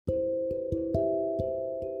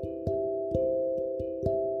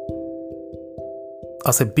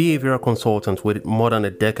As a behavioral consultant with more than a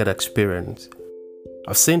decade experience,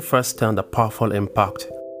 I've seen firsthand the powerful impact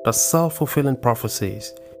that self-fulfilling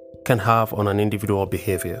prophecies can have on an individual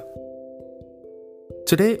behavior.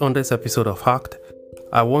 Today on this episode of Hacked,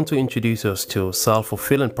 I want to introduce us to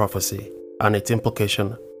self-fulfilling prophecy and its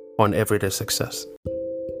implication on everyday success.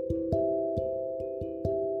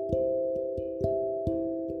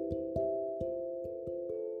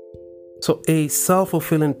 So a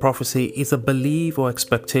self-fulfilling prophecy is a belief or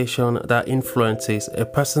expectation that influences a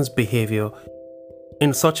person's behavior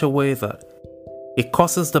in such a way that it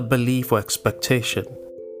causes the belief or expectation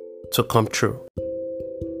to come true.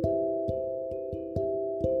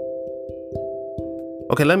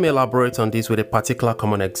 Okay, let me elaborate on this with a particular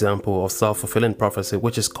common example of self-fulfilling prophecy,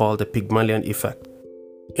 which is called the Pygmalion effect,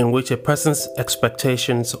 in which a person's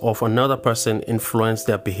expectations of another person influence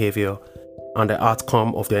their behavior and the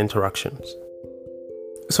outcome of their interactions.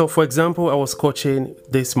 So, for example, I was coaching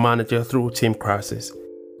this manager through team crisis,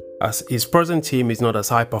 as his present team is not as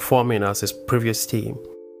high performing as his previous team.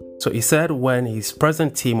 So he said when his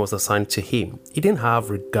present team was assigned to him, he didn't have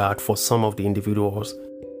regard for some of the individuals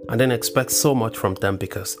and didn't expect so much from them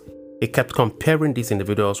because he kept comparing these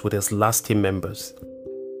individuals with his last team members.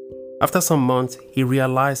 After some months, he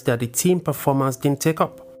realized that the team performance didn't take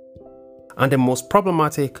up, and the most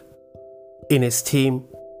problematic in his team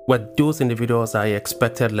were those individuals that he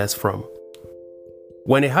expected less from.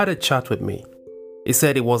 When he had a chat with me, he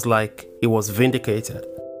said it was like he was vindicated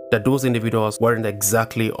that those individuals weren't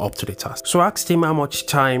exactly up to the task. So I asked him how much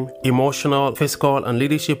time, emotional, physical, and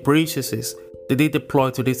leadership resources did he deploy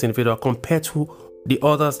to this individual compared to the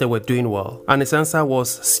others that were doing well. And his answer was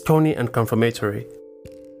stony and confirmatory.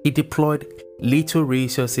 He deployed little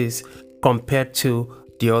resources compared to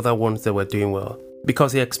the other ones that were doing well,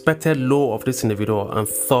 because he expected low of this individual and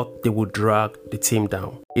thought they would drag the team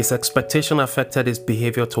down. His expectation affected his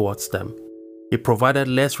behavior towards them. He provided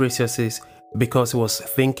less resources because he was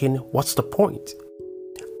thinking, what's the point?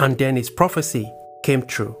 And then his prophecy came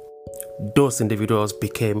true. Those individuals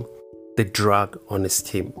became the drag on his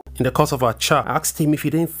team. In the course of our chat, I asked him if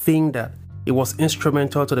he didn't think that it was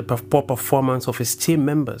instrumental to the poor performance of his team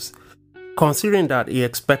members, considering that he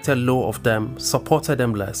expected low of them, supported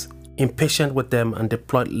them less, impatient with them, and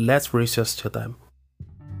deployed less resources to them.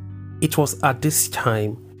 It was at this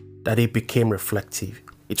time that he became reflective.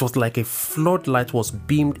 It was like a floodlight was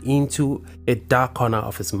beamed into a dark corner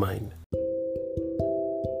of his mind.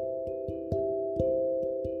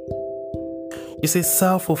 You see,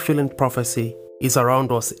 self-fulfilling prophecy is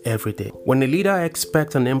around us every day. When a leader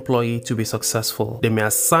expects an employee to be successful, they may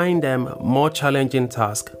assign them more challenging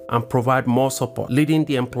tasks and provide more support, leading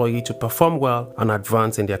the employee to perform well and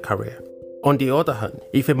advance in their career. On the other hand,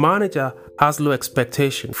 if a manager has low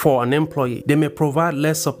expectations for an employee, they may provide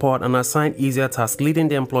less support and assign easier tasks, leading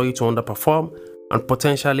the employee to underperform and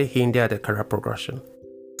potentially hinder their career progression.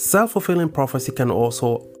 Self-fulfilling prophecy can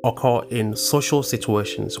also occur in social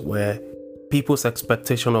situations where people's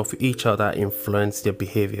expectation of each other influence their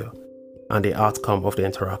behavior and the outcome of the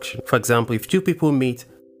interaction. For example, if two people meet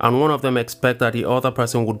and one of them expects that the other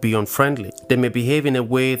person would be unfriendly, they may behave in a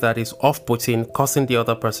way that is off-putting, causing the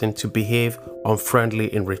other person to behave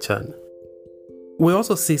unfriendly in return. We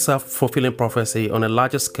also see self-fulfilling prophecy on a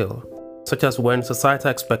larger scale, such as when societal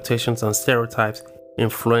expectations and stereotypes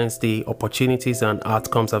influence the opportunities and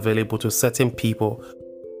outcomes available to certain people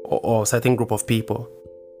or certain group of people.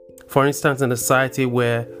 For instance, in a society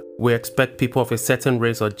where we expect people of a certain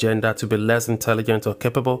race or gender to be less intelligent or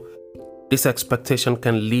capable, this expectation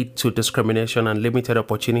can lead to discrimination and limited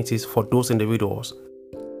opportunities for those individuals,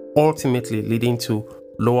 ultimately leading to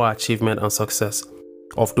lower achievement and success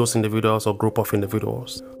of those individuals or group of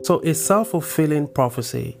individuals. So a self-fulfilling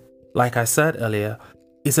prophecy, like I said earlier,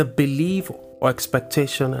 is a belief or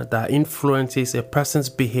expectation that influences a person's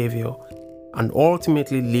behavior and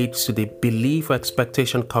ultimately leads to the belief or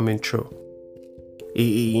expectation coming true.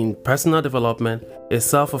 In personal development, a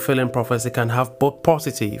self-fulfilling prophecy can have both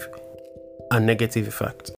positive and negative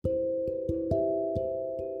effects.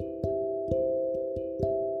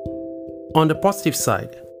 On the positive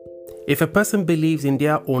side, if a person believes in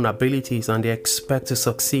their own abilities and they expect to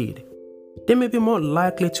succeed, they may be more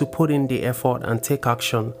likely to put in the effort and take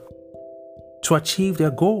action to achieve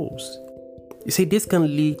their goals. You see, this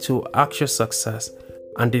can lead to actual success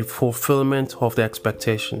and the fulfillment of their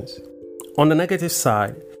expectations. On the negative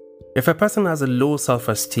side, if a person has a low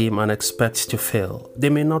self-esteem and expects to fail,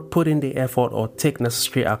 they may not put in the effort or take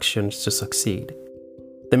necessary actions to succeed.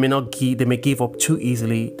 They may give up too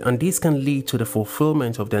easily, and this can lead to the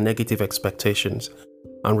fulfillment of their negative expectations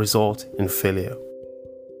and result in failure.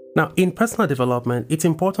 Now, in personal development, it's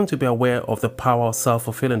important to be aware of the power of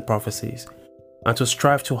self-fulfilling prophecies and to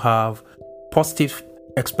strive to have positive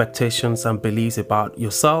expectations and beliefs about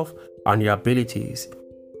yourself and your abilities.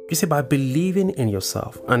 You see, by believing in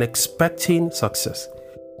yourself and expecting success,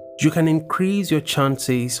 you can increase your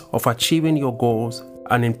chances of achieving your goals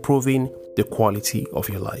and improving the quality of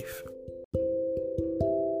your life.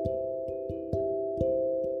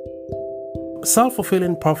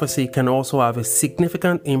 Self-fulfilling prophecy can also have a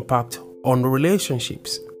significant impact on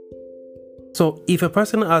relationships. So, if a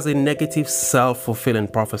person has a negative self-fulfilling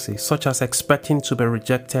prophecy, such as expecting to be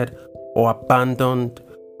rejected or abandoned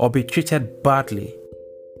or be treated badly,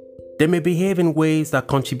 they may behave in ways that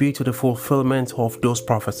contribute to the fulfillment of those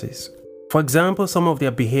prophecies. For example, some of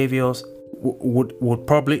their behaviors would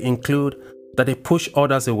probably include that they push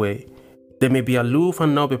others away. They may be aloof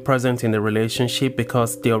and not be present in the relationship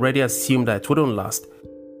because they already assume that it wouldn't last.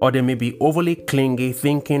 Or they may be overly clingy,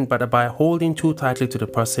 thinking that by holding too tightly to the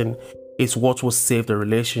person is what will save the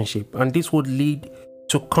relationship. And this would lead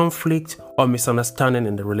to conflict or misunderstanding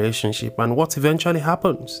in the relationship. And what eventually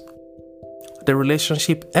happens? The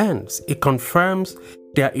relationship ends. It confirms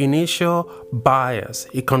their initial bias.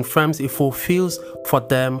 It confirms, it fulfills for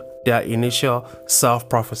them their initial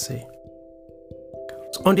self-prophecy.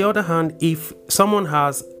 On the other hand, if someone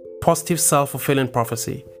has positive self-fulfilling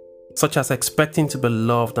prophecy, such as expecting to be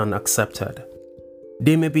loved and accepted,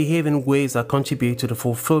 they may behave in ways that contribute to the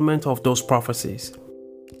fulfillment of those prophecies.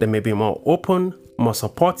 They may be more open, more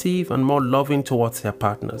supportive, and more loving towards their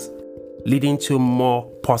partners, leading to more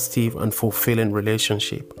positive and fulfilling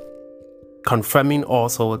relationship, confirming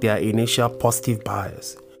also their initial positive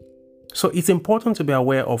bias. So it's important to be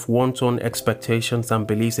aware of one's own expectations and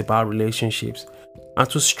beliefs about relationships and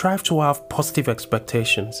to strive to have positive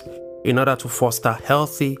expectations in order to foster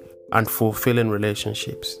healthy and fulfilling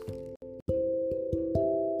relationships.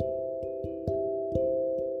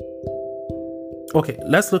 Okay,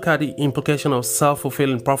 let's look at the implication of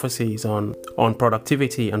self-fulfilling prophecies on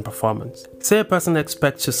productivity and performance. Say a person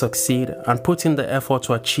expects to succeed and put in the effort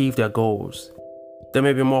to achieve their goals. They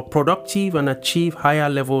may be more productive and achieve higher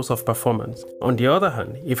levels of performance. On the other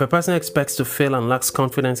hand, if a person expects to fail and lacks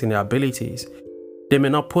confidence in their abilities, they may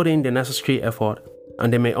not put in the necessary effort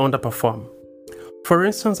and they may underperform. For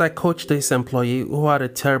instance, I coached this employee who had a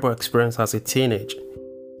terrible experience as a teenager.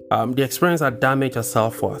 The experience had damaged her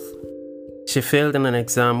self-worth. She failed in an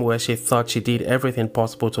exam where she thought she did everything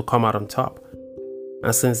possible to come out on top.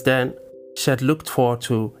 And since then, she had looked forward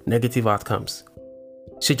to negative outcomes.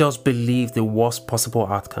 She just believed the worst possible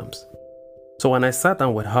outcomes. So when I sat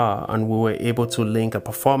down with her and we were able to link her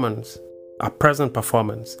present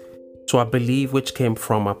performance, to a belief which came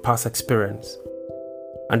from her past experience.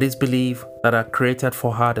 And this belief that had created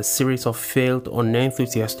for her a series of failed or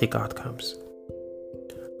unenthusiastic outcomes.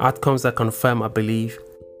 Outcomes that confirm a belief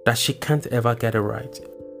that she can't ever get it right.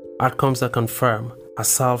 Outcomes that confirm her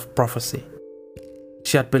self-prophecy.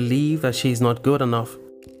 She had believed that she is not good enough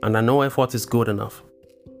and that no effort is good enough.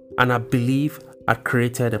 And her belief had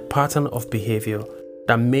created a pattern of behavior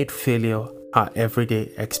that made failure her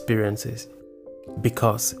everyday experiences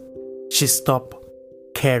because she stopped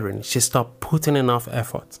caring, she stopped putting enough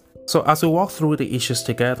effort. So as we walked through the issues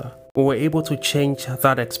together, we were able to change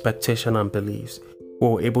that expectation and beliefs. We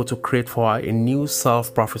were able to create for her a new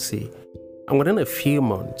self-prophecy. And within a few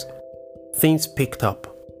months, things picked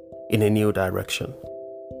up in a new direction.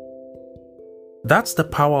 That's the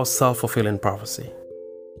power of self-fulfilling prophecy.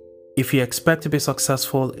 If you expect to be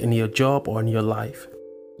successful in your job or in your life,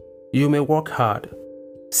 you may work hard,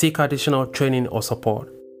 seek additional training or support,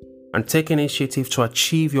 and take initiative to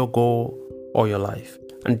achieve your goal or your life.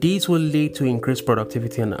 And these will lead to increased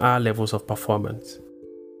productivity and higher levels of performance.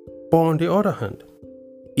 But on the other hand,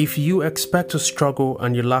 if you expect to struggle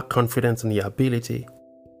and you lack confidence in your ability,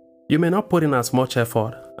 you may not put in as much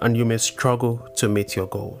effort and you may struggle to meet your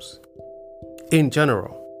goals. In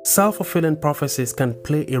general, self-fulfilling prophecies can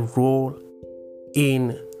play a role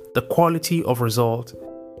in the quality of result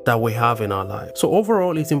that we have in our lives. So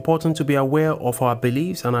overall, it's important to be aware of our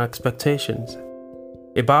beliefs and our expectations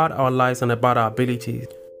about our lives and about our abilities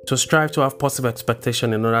to strive to have positive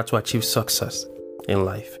expectation in order to achieve success in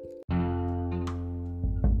life.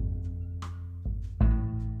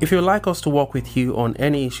 If you'd like us to work with you on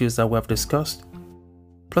any issues that we have discussed,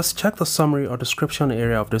 please check the summary or description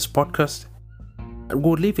area of this podcast.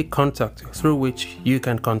 We'll leave a contact through which you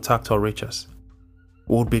can contact or reach us.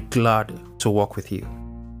 We'll be glad to work with you.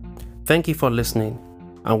 Thank you for listening,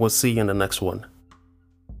 and we'll see you in the next one.